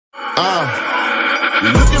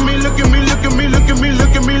Look at me, look at me, look at me, look at me,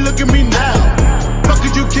 look at me, look at me now. Fuck,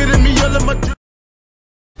 are you kidding me? Yelling my.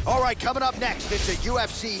 All right, coming up next, it's a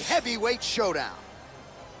UFC heavyweight showdown.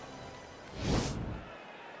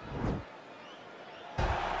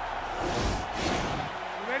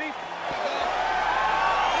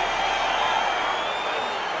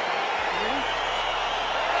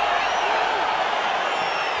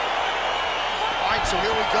 So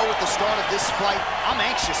here we go with the start of this fight. I'm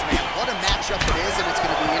anxious, man. What a matchup it is, and it's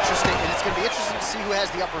going to be interesting. And it's going to be interesting to see who has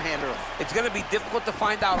the upper hand early. It's going to be difficult to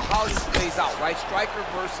find out how this plays out, right? Striker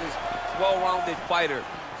versus well-rounded fighter.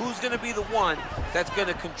 Who's going to be the one that's going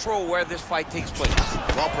to control where this fight takes place?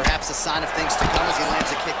 Well, perhaps a sign of things to come as he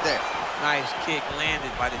lands a kick there. Nice kick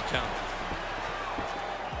landed by this gentleman.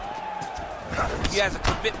 He has a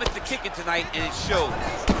commitment to kicking tonight, and it shows.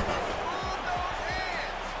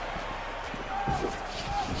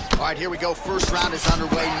 All right, here we go. First round is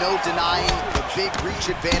underway. No denying the big reach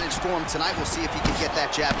advantage for him tonight. We'll see if he can get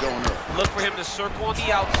that jab going early. Look for him to circle on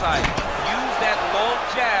the outside. Use that long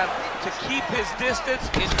jab to keep his distance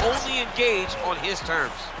and only engage on his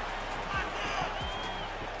terms.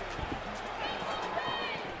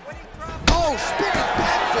 Oh, spinning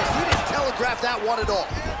back fist. He didn't telegraph that one at all.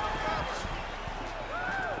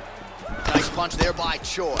 Nice punch there by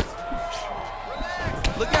Choi.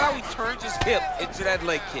 Look at how he turns his hip into that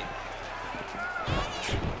leg kick.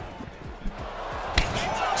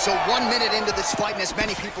 So 1 minute into this fight, and as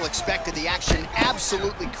many people expected, the action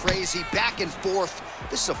absolutely crazy, back and forth.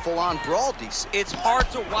 This is a full-on brawl, DC. It's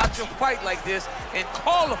hard to watch a fight like this and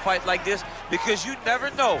call a fight like this because you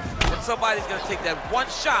never know when somebody's going to take that one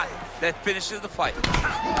shot that finishes the fight.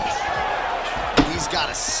 He's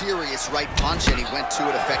got a serious right punch, and he went to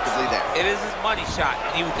it effectively there. It is his money shot,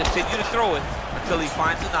 and he will continue to throw it until he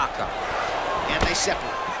finds a knockout. And they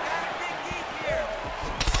separate.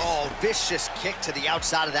 Oh, vicious kick to the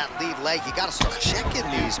outside of that lead leg. You got to start checking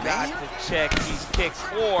these, man. You got to check these kicks,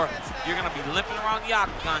 or you're going to be limping around the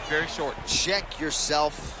octagon very short. Check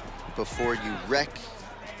yourself before you wreck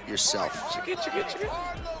yourself. Check it.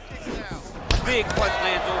 Big punch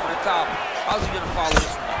lands over the top. How's he going to follow this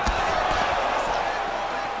one?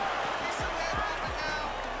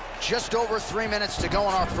 Just over 3 minutes to go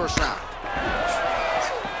in our first round.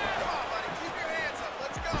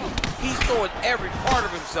 He's throwing every part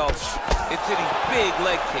of himself into these big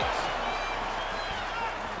leg kicks.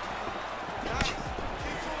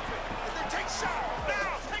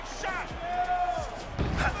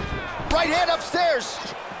 Right hand upstairs.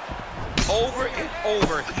 Over and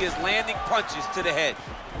over, he is landing punches to the head.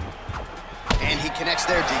 And he connects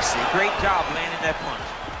there, DC. Great job landing that punch.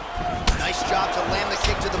 Nice job to land the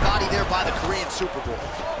kick to the body there by the Korean Super Bowl.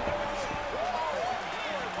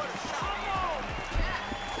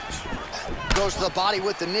 Goes to the body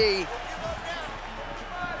with the knee.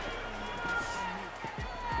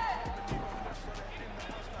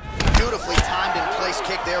 Beautifully timed in place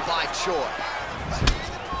kick there by Choi.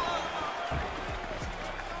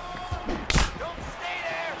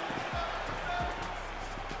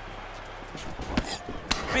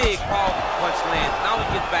 Big powerful punch lands. Now he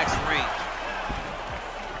gets back some range.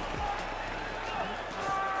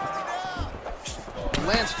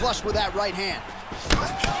 Lands flush with that right hand.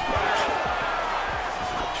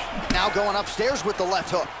 Now going upstairs with the left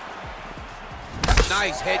hook.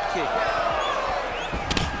 Nice head kick.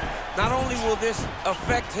 Not only will this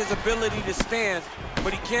affect his ability to stand,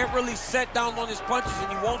 but he can't really set down on his punches, and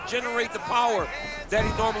he won't generate the power that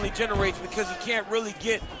he normally generates because he can't really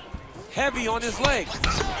get heavy on his legs.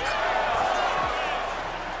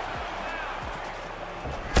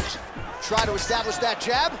 Try to establish that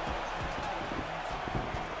jab.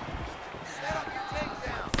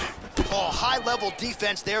 Oh, high-level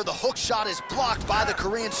defense there. The hook shot is blocked by the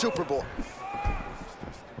Korean Super Bowl.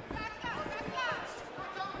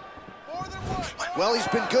 Well, he's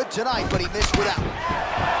been good tonight, but he missed without.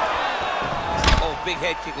 Oh, big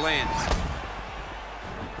head kick lands.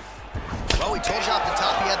 Well, we told you off the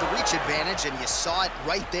top he had the reach advantage, and you saw it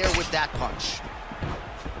right there with that punch.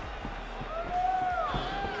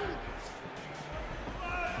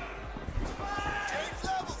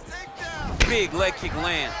 Big leg kick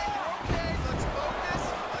land.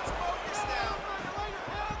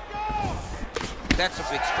 That's a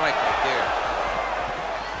big strike right there.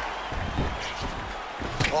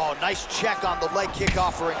 Oh, nice check on the leg kick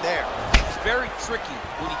offering there. It's very tricky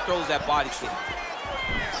when he throws that body kick.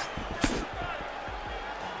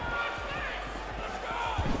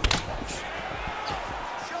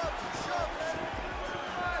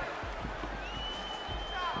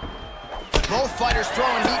 Both fighters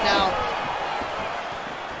throwing heat now.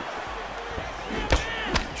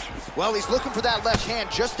 Well, he's looking for that left hand,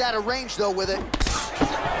 just out of range, though, with it.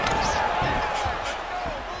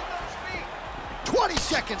 20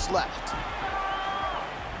 seconds left.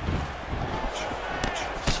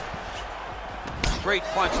 Great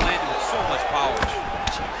punch landed with so much power.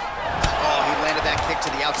 Oh, he landed that kick to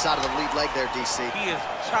the outside of the lead leg there, DC. He is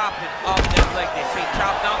chopping up that leg. They say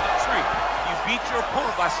chop down the tree. You beat your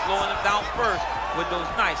opponent by slowing him down first with those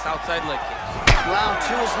nice outside leg kicks. Round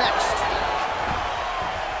 2 is next.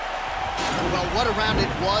 Well, what a round it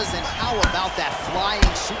was, and how about that flying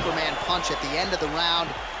Superman punch at the end of the round?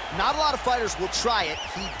 Not a lot of fighters will try it.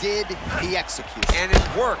 He did, he executed. And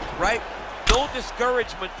it worked, right? No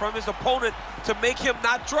discouragement from his opponent to make him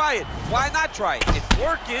not try it. Why not try it? It's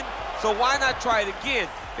working, so why not try it again?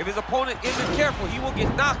 If his opponent isn't careful, he will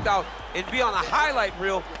get knocked out and be on a highlight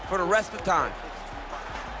reel for the rest of the time.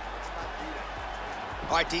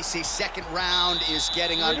 All right, DC, second round is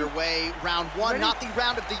getting underway. Round 1, not the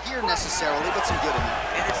round of the year necessarily, but some good in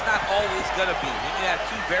it. And it's not always gonna be. When you have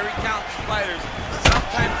two very talented fighters,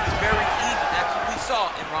 sometimes it's very even. That's what we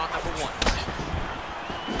saw in round number 1.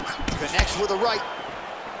 Connects with a right.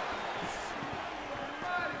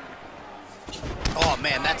 Oh,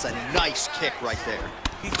 man, that's a nice kick right there.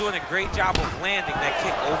 He's doing a great job of landing that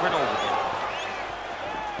kick over and over again.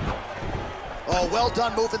 Oh, well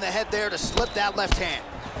done moving the head there to slip that left hand.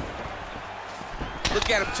 Look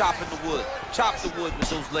at him chopping the wood. Chop the wood with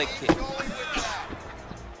those leg kicks.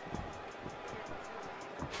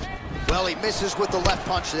 Well, he misses with the left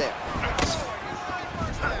punch there.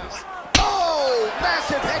 Oh,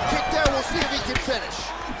 massive head kick there. We'll see if he can finish.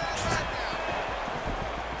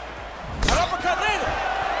 An uppercut later.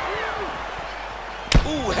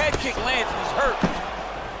 Ooh, head kick lands and he's hurt.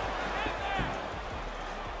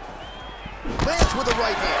 Lands with the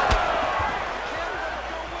right hand.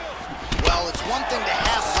 Well, it's one thing to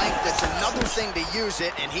have length, it's another thing to use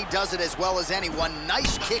it, and he does it as well as anyone.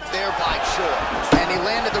 Nice kick there by Choi. And he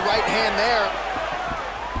landed the right hand there.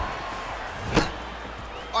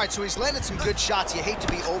 All right, so he's landed some good shots. You hate to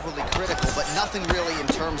be overly critical, but nothing really in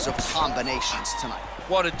terms of combinations tonight.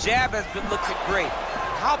 Well, the jab has been looking great.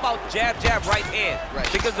 How about jab, jab, right hand? Right.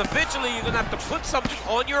 Because eventually you're going to have to put something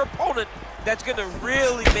on your opponent that's going to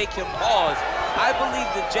really make him pause. I believe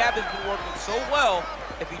the jab has been working so well,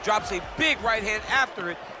 if he drops a big right hand after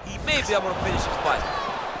it, he may be able to finish his fight.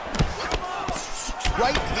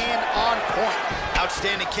 Right hand on point.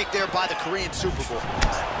 Outstanding kick there by the Korean Super Bowl.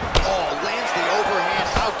 Oh, lands the overhand.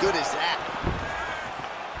 How good is that?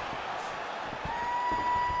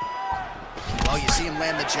 Well, you see him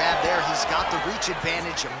land the jab there. He's got the reach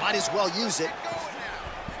advantage. You might as well use it.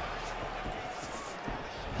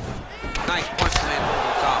 Nice punch land over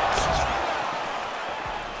the top.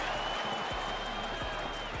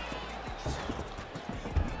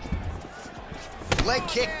 Leg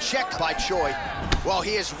kick checked by Choi. Well,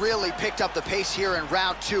 he has really picked up the pace here in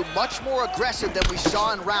round 2. Much more aggressive than we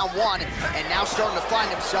saw in round 1, and now starting to find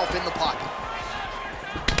himself in the pocket.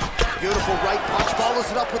 Beautiful right punch, follows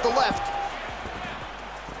it up with the left.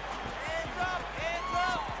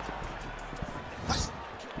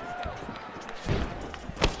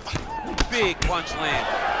 Big punch land.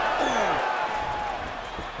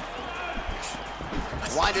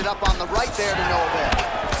 Ooh. Wind it up on the right there to no avail.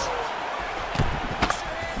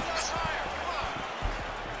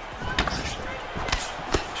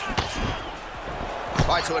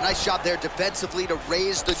 All right, so a nice job there defensively to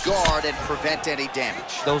raise the guard and prevent any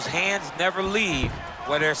damage. Those hands never leave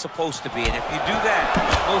where they're supposed to be, and if you do that,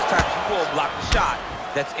 most times you will block the shot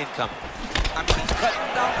that's incoming. I mean, he's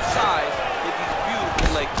cutting down the size with these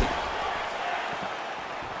beautiful leg kicks.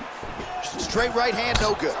 Straight right hand,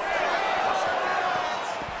 no good.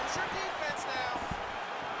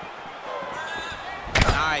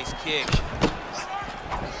 Nice kick.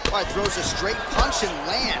 All right, throws a straight punch and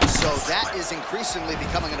lands, so that is increasingly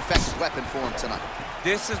becoming an effective weapon for him tonight.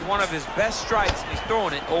 This is one of his best strikes, and he's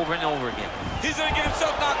throwing it over and over again. He's gonna get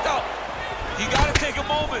himself knocked out. You gotta take a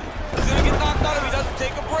moment. He's gonna get knocked out if he doesn't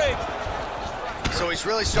take a break. So he's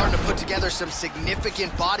really starting to put together some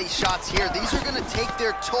significant body shots here. These are gonna take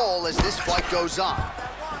their toll as this fight goes on.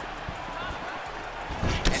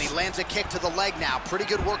 And he lands a kick to the leg now. Pretty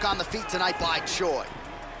good work on the feet tonight by Choi.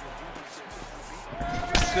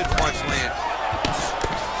 Good punch land.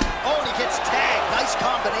 Oh, and he gets tagged. Nice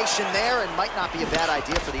combination there, and might not be a bad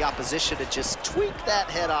idea for the opposition to just tweak that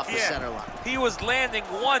head off the center line. He was landing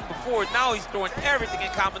one before. Now he's throwing everything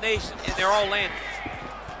in combination, and they're all landing.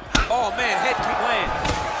 Oh, man, head kick land.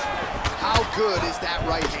 How good is that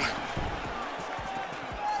right hand?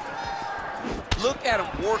 Look at him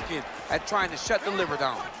working at trying to shut the liver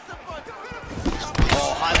down.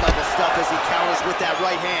 Oh, high-level stuff as he counters with that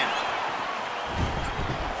right hand.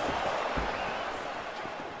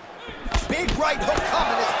 right hook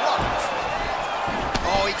coming, it's blocked.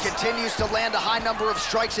 Oh, he continues to land a high number of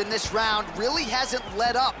strikes in this round. Really hasn't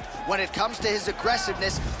let up when it comes to his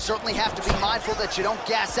aggressiveness. Certainly have to be mindful that you don't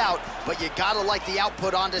gas out, but you gotta like the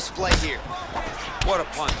output on display here. What a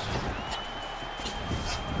punch.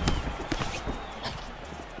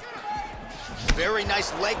 Very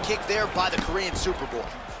nice leg kick there by the Korean Superboy.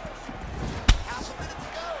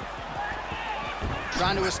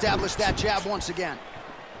 Trying to establish that jab once again.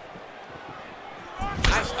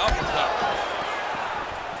 Nice uppercut.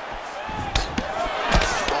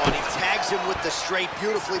 Oh, and he tags him with the straight.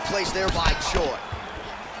 Beautifully placed there by Choi.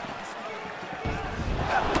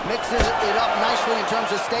 Mixes it up nicely in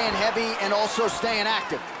terms of staying heavy and also staying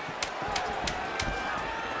active.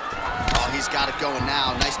 Oh, he's got it going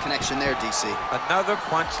now. Nice connection there, DC. Another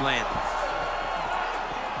punch landed.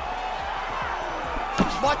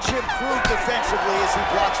 Much improved defensively as he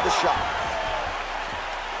blocks the shot.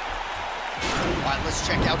 All right, let's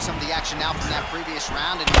check out some of the action now from that previous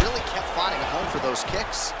round, and he really kept finding a home for those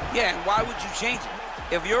kicks. Yeah, and why would you change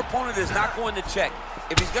it? If your opponent is not going to check,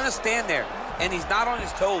 if he's going to stand there and he's not on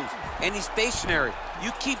his toes and he's stationary,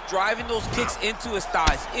 you keep driving those kicks into his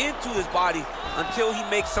thighs, into his body, until he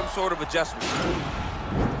makes some sort of adjustment.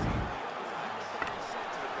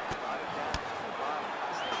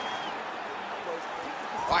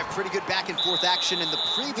 All right, pretty good back and forth action in the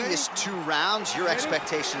previous 2 rounds. Your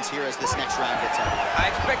expectations here as this next round gets out? I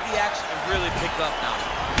expect the action to really pick up now.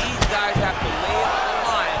 These guys have to lay it on the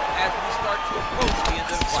line as we start to approach the end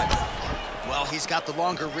of the fight. Well, he's got the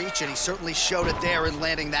longer reach, and he certainly showed it there in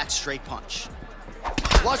landing that straight punch.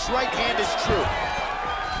 Flush right hand is true.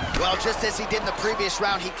 Well, just as he did in the previous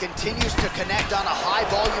round, he continues to connect on a high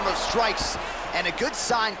volume of strikes. And a good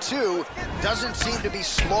sign, too, doesn't seem to be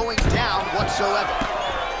slowing down whatsoever.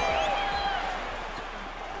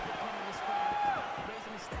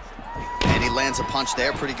 And he lands a punch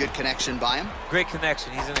there. Pretty good connection by him. Great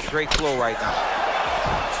connection. He's in a great flow right now.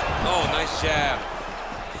 Oh, nice jab.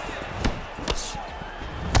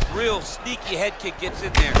 Real sneaky head kick gets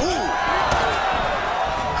in there. Ooh.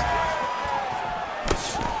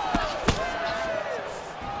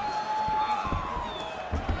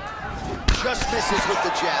 Just misses with the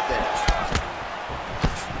jab there.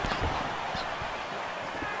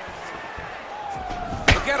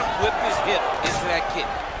 Look at him whip his hip into that kick.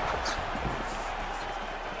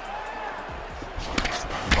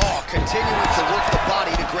 Oh, continuing to work the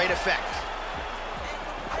body to great effect.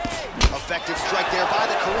 Effective strike there by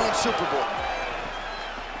the Korean Superboy.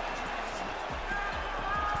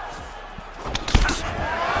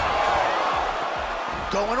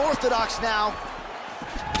 Going orthodox now.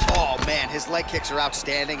 Oh, man, his leg kicks are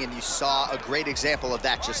outstanding, and you saw a great example of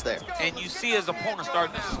that just there. And you see his opponent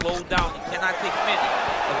starting to slow down. He cannot take many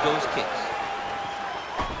of those kicks.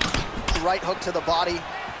 Right hook to the body.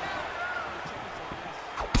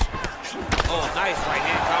 Oh, nice right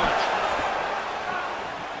hand counter.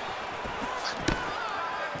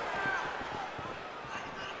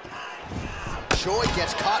 Choi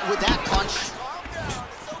gets caught with that punch.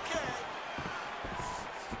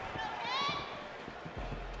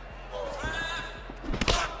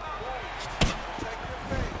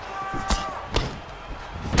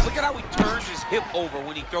 Look at how he turns his hip over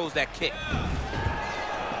when he throws that kick.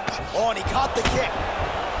 Oh, and he caught the kick.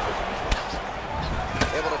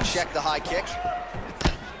 Able to check the high kick.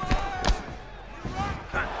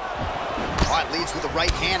 All right, leads with the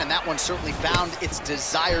right hand, and that one certainly found its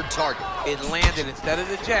desired target. It landed instead of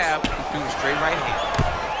the jab, he threw a straight right hand.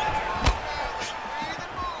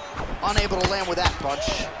 Unable to land with that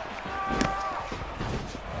punch.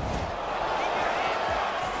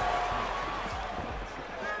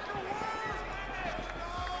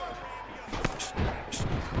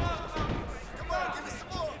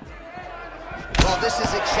 Well, this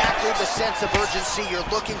is exactly the sense of urgency you're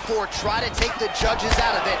looking for. Try to take the judges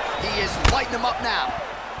out of it. He is lighting them up now.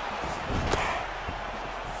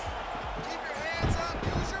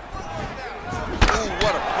 Ooh,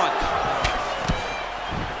 what a punch.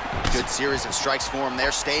 Good series of strikes for him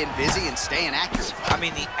there, staying busy and staying accurate. I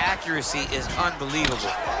mean, the accuracy is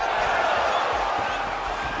unbelievable.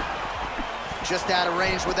 Just out of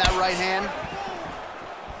range with that right hand.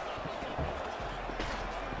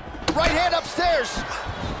 Right hand upstairs.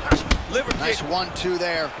 Liver Nice kick. 1-2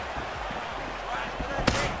 there.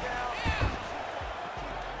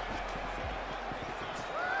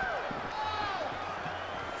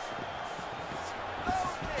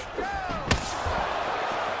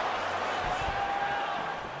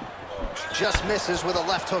 Just misses with a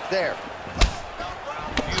left hook there.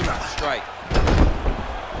 Beautiful strike.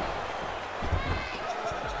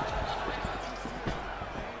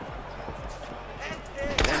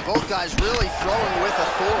 guy's really throwing with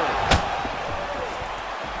authority.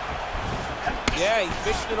 Yeah, he's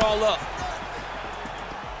mixing it all up.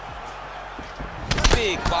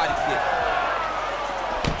 Big body kick.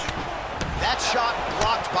 That shot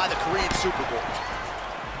blocked by the Korean Superboy.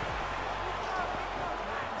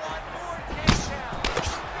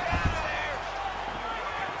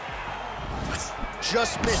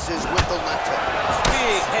 Just misses with the left hook.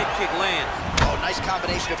 Big head kick lands. Oh, nice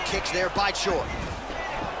combination of kicks there by Choi.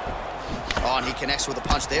 Oh, and he connects with a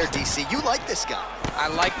punch there, DC. You like this guy. I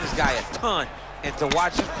like this guy a ton. And to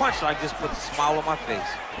watch him punch like this puts a smile on my face.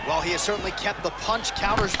 Well, he has certainly kept the punch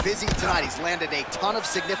counters busy tonight. He's landed a ton of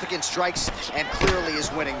significant strikes and clearly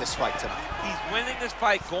is winning this fight tonight. He's winning this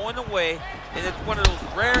fight going away, and it's one of those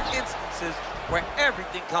rare instances where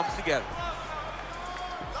everything comes together.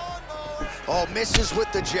 Oh, misses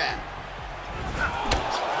with the jab.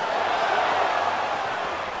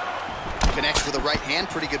 Connects with the right hand.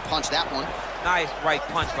 Pretty good punch, that one. Nice right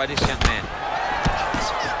punch by this young man.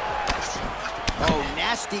 Oh,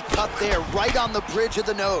 nasty cut there, right on the bridge of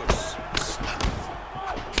the nose.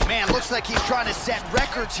 Man, looks like he's trying to set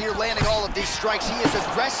records here, landing all of these strikes. He is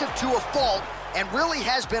aggressive to a fault, and really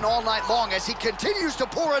has been all night long as he continues to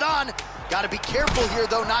pour it on. Got to be careful here,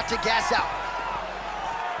 though, not to gas out.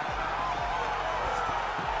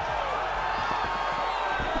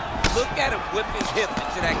 Look at him whip his hip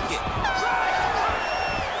into that kick.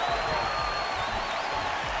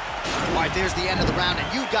 All right, there's the end of the round, and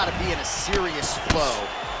you've got to be in a serious flow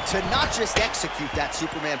to not just execute that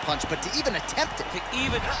Superman punch, but to even attempt it. To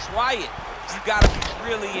even try it, you got to be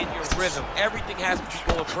really in your rhythm. Everything has to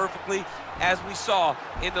be going perfectly, as we saw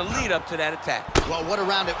in the lead-up to that attack. Well, what a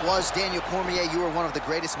round it was. Daniel Cormier, you are one of the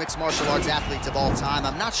greatest mixed martial arts athletes of all time.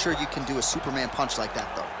 I'm not sure you can do a Superman punch like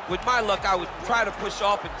that, though. With my luck, I would try to push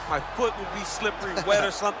off, and my foot would be slippery, wet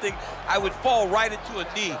or something. I would fall right into a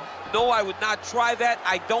knee. No, I would not try that.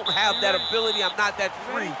 I don't have that ability. I'm not that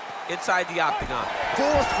free inside the octagon.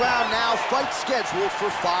 Fourth round now, fight scheduled for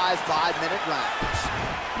 5 5-minute rounds.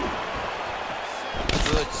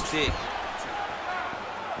 Good stick.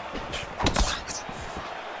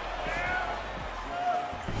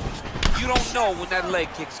 You don't know when that leg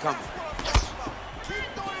kick's coming.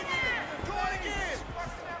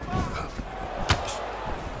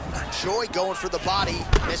 Choi going for the body,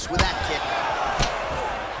 missed with that kick.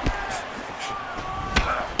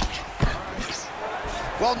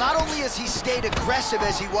 Well, not only has he stayed aggressive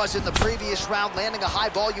as he was in the previous round, landing a high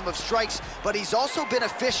volume of strikes, but he's also been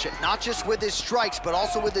efficient, not just with his strikes, but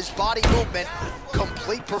also with his body movement.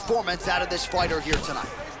 Complete performance out of this fighter here tonight.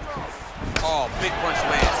 Oh, big punch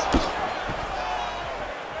lands.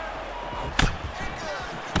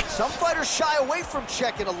 Some fighters shy away from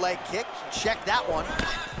checking a leg kick. Check that one.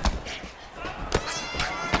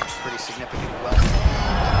 Pretty significant well.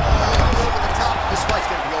 Over the top, this fight's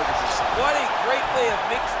gonna be over for some. What a great way of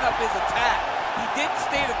mixing up his attack. He didn't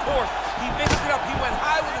stay the course. He mixed it up. He went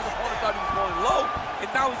high when his opponent thought he was going low, and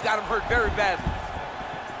now he's got him hurt very badly.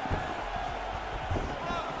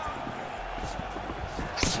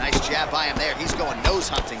 Nice jab by him there. He's going nose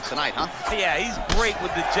hunting tonight, huh? Yeah, he's great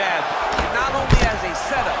with the jab. And not only as a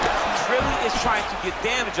setup, he really is trying to get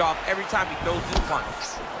damage off every time he throws his punch.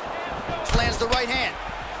 Lands the right hand.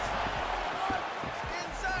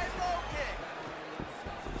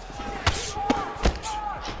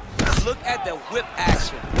 Look at the whip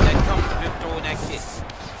action that comes from him throwing that kick.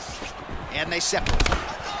 And they separate.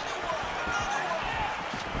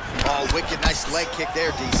 Oh, wicked nice leg kick there,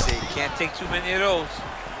 DC. Can't take too many of those.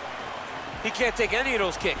 He can't take any of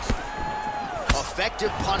those kicks. Effective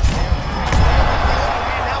punch there.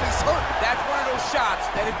 And now he's hurt. That's one of those shots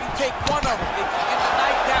that if you take one of them, if you get the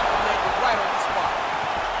knife, that one landed right on the spot.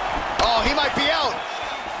 Oh, he might be out.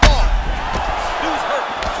 Oh. Dude's hurt.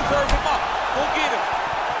 Serve him up. Go get him.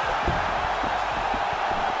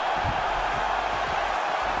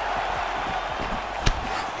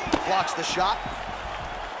 Blocks the shot.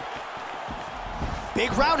 Big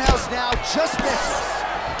roundhouse now, just misses.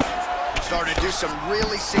 Starting to do some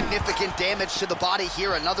really significant damage to the body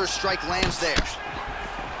here. Another strike lands there.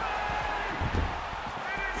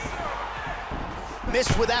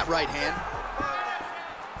 Missed with that right hand.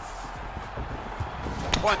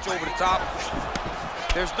 Punch over the top.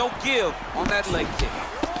 There's no give on that leg kick.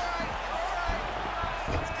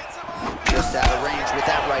 Just out of range with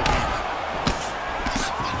that right hand.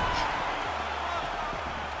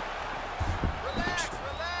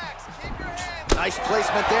 Nice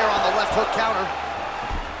placement there on the left hook counter.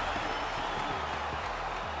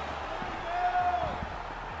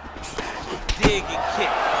 Digging kick.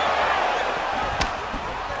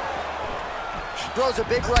 Throws a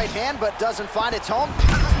big right hand, but doesn't find its home.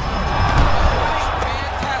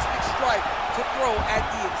 to throw at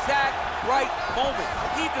the exact right moment.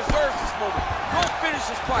 He deserves this moment. Go finish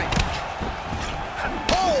his fight.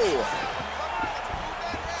 Oh!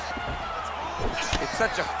 It's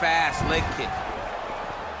such a fast leg kick.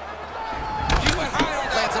 He went high on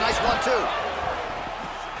that. Lands a nice 1-2.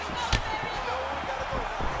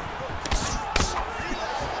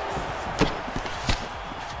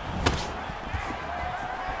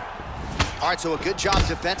 All right, so a good job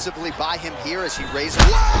defensively by him here as he raises.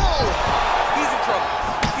 Whoa! He's in trouble.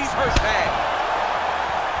 He's hurt bad.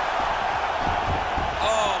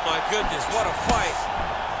 Oh, my goodness, what a fight.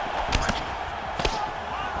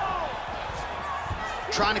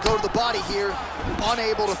 Trying to go to the body here,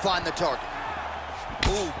 unable to find the target.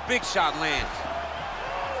 Ooh, big shot lands.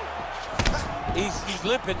 He's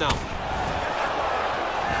limping now.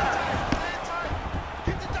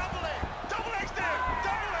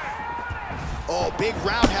 Oh, big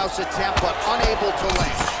roundhouse attempt, but unable to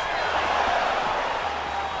land.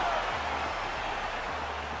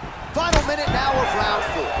 Final minute now of round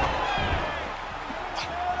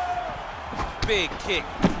 4. Big kick.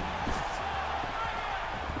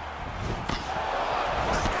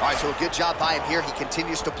 All right, so a good job by him here. He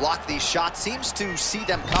continues to block these shots. Seems to see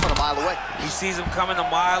them coming a mile away. He sees them coming a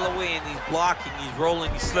mile away, and he's blocking, he's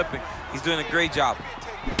rolling, he's slipping. He's doing a great job.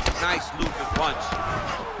 Nice looping punch.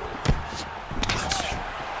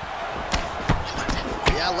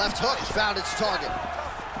 Yeah, left hook found its target.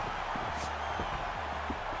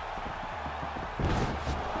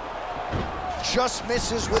 Just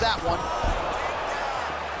misses with that one.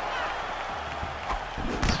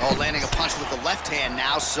 Oh, landing a punch with the left hand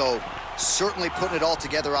now, so certainly putting it all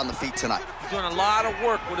together on the feet tonight. He's doing a lot of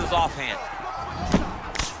work with his offhand.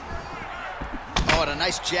 Oh, and a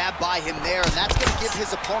nice jab by him there, and that's going to give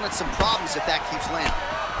his opponent some problems if that keeps landing.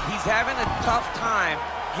 He's having a tough time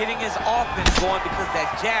getting his offense going because that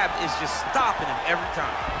jab is just stopping him every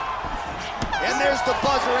time. And there's the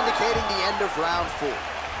buzzer indicating the end of round 4.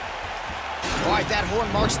 All right, that horn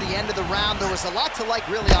marks the end of the round. There was a lot to like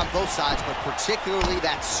really on both sides, but particularly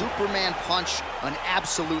that Superman punch, an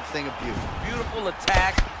absolute thing of beauty. Beautiful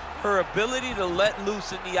attack. Her ability to let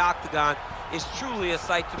loose in the octagon is truly a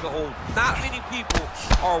sight to behold. Not many people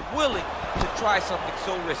are willing to try something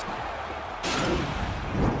so risky.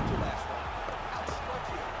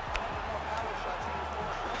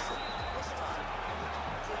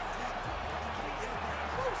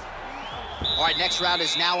 All right, next round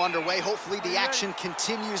is now underway. Hopefully the action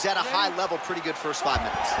continues at a high level. Pretty good first 5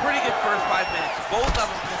 minutes. Pretty good first 5 minutes. Both of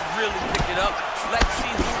them can really pick it up. Let's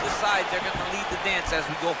see who decides they're going to lead the dance as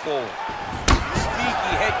we go forward.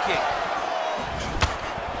 Sneaky head kick.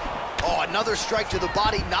 Oh, another strike to the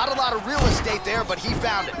body. Not a lot of real estate there, but he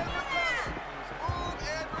found it.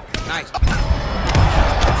 Nice.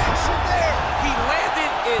 He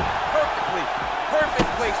landed it perfectly. Perfect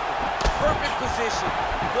placement. Perfect position.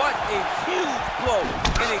 What a huge blow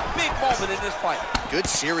and a big moment in this fight. Good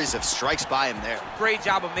series of strikes by him there. Great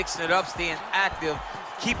job of mixing it up, staying active,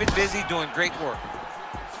 keeping busy, doing great work.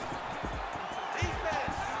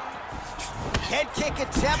 Head kick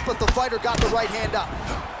attempt, but the fighter got the right hand up.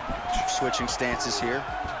 Switching stances here.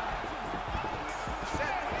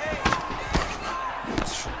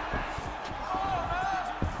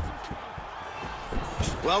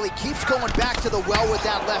 Well, he keeps going back to the well with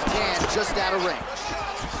that left hand, just out of range.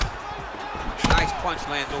 Nice punch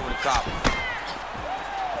lands over the top.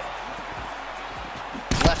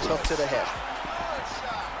 Left hook to the head.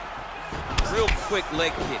 Real quick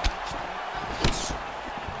leg kick.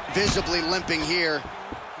 Visibly limping here.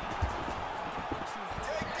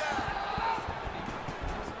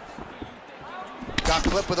 Got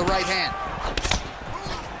clipped with the right hand.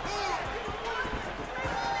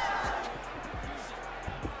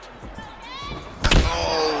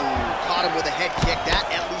 With a head kick, that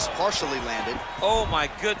at least partially landed. Oh my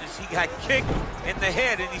goodness, he got kicked in the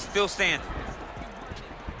head and he's still standing.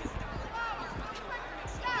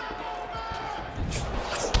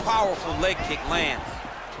 Powerful leg kick lands.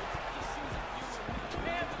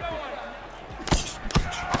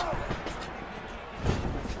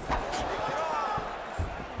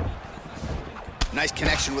 Nice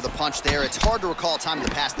connection with a punch there. It's hard to recall a time in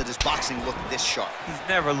the past that his boxing looked this sharp. He's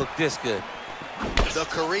never looked this good. The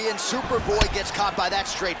Korean Superboy gets caught by that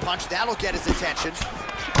straight punch. That'll get his attention.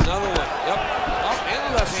 Another one. Yep. Up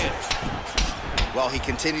and the left hand. Well, he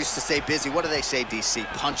continues to stay busy. What do they say, DC?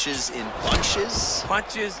 Punches in bunches?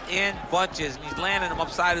 Punches in bunches. And he's landing them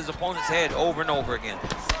upside his opponent's head over and over again.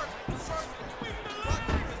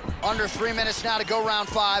 Under 3 minutes now to go round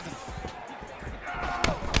 5.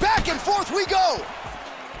 Back and forth we go.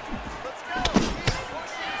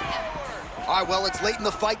 All right, well, it's late in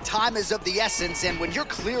the fight. Time is of the essence, and when you're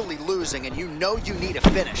clearly losing and you know you need a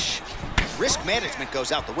finish, risk management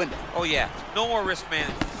goes out the window. Oh, yeah. No more risk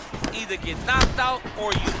management. Either get knocked out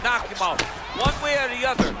or you knock him out. One way or the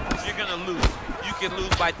other, you're going to lose. You can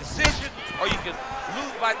lose by decision or you can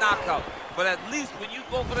lose by knockout. But at least when you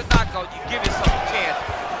go for the knockout, you give yourself a chance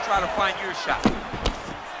to try to find your shot.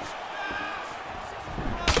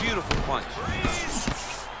 Beautiful punch.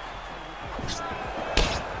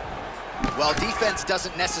 Well, defense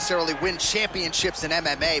doesn't necessarily win championships in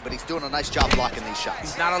MMA, but he's doing a nice job blocking these shots.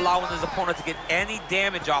 He's not allowing his opponent to get any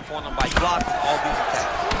damage off on him by blocking all these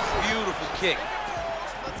attacks. Beautiful kick.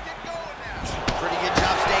 Pretty good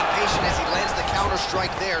job staying patient as he lands the counter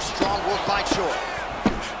strike there. Strong work by Choi.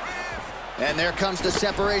 And there comes the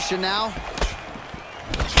separation now.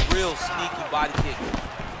 Real sneaky body kick.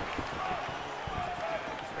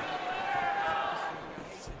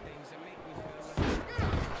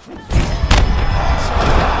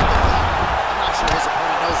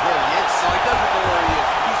 No, he doesn't know where he is.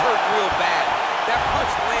 He's hurt real bad. That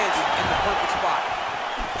punch lands in the perfect spot.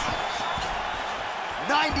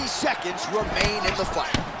 90 seconds remain in the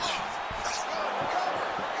fight.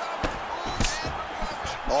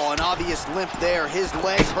 Oh, an obvious limp there. His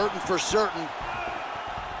leg's hurting for certain.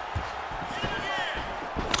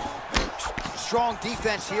 Strong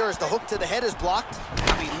defense here as the hook to the head is blocked.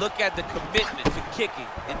 I mean, look at the commitment to kicking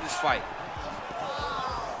in this fight.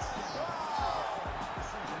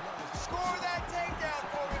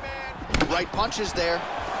 Right punches there.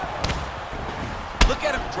 Look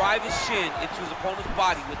at him drive his shin into his opponent's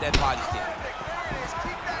body with that body kick.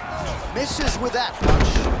 Misses with that punch.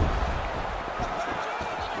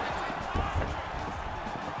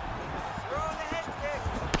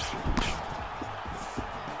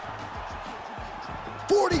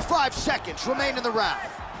 "45 seconds remain in the round."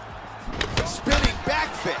 Spinning back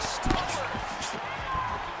fist.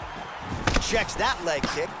 Checks that leg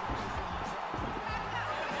kick.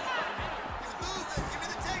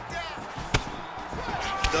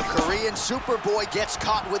 The Korean Superboy gets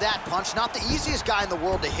caught with that punch. Not the easiest guy in the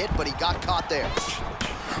world to hit, but he got caught there.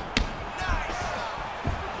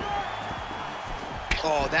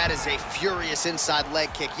 Oh, that is a furious inside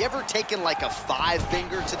leg kick. You ever taken like a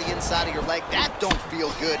 5-finger to the inside of your leg? That don't feel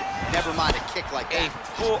good. Never mind a kick like that.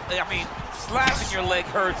 Slapping your leg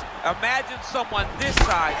hurts. Imagine someone this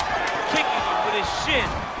side kicking you with his shin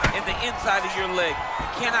in the inside of your leg. You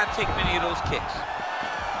cannot take many of those kicks.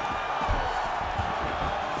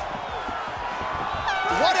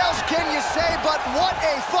 What else can you say but what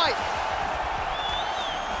a fight?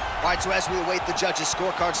 All right, so as we await the judges'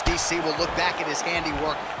 scorecards, DC will look back at his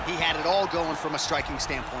handiwork. He had it all going from a striking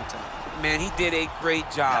standpoint tonight. Man, he did a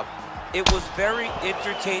great job. It was very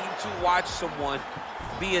entertaining to watch someone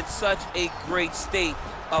be in such a great state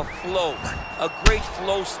of flow, a great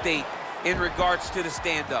flow state in regards to the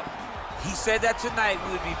stand-up. He said that tonight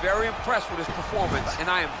we would be very impressed with his performance, and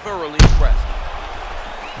I am thoroughly impressed.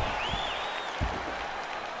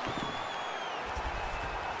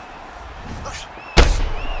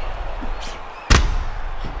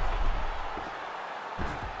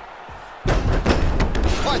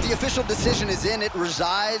 All right, the official decision is in. It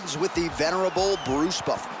resides with the venerable Bruce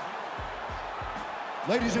Buffer.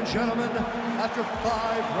 Ladies and gentlemen, after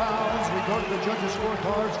 5 rounds, we go to the judges'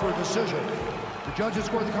 scorecards for a decision. The judges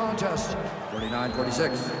scored the contest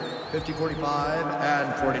 49-46, 50-45,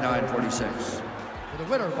 and 49-46. For the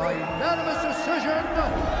winner by unanimous decision,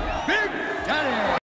 Big Daddy!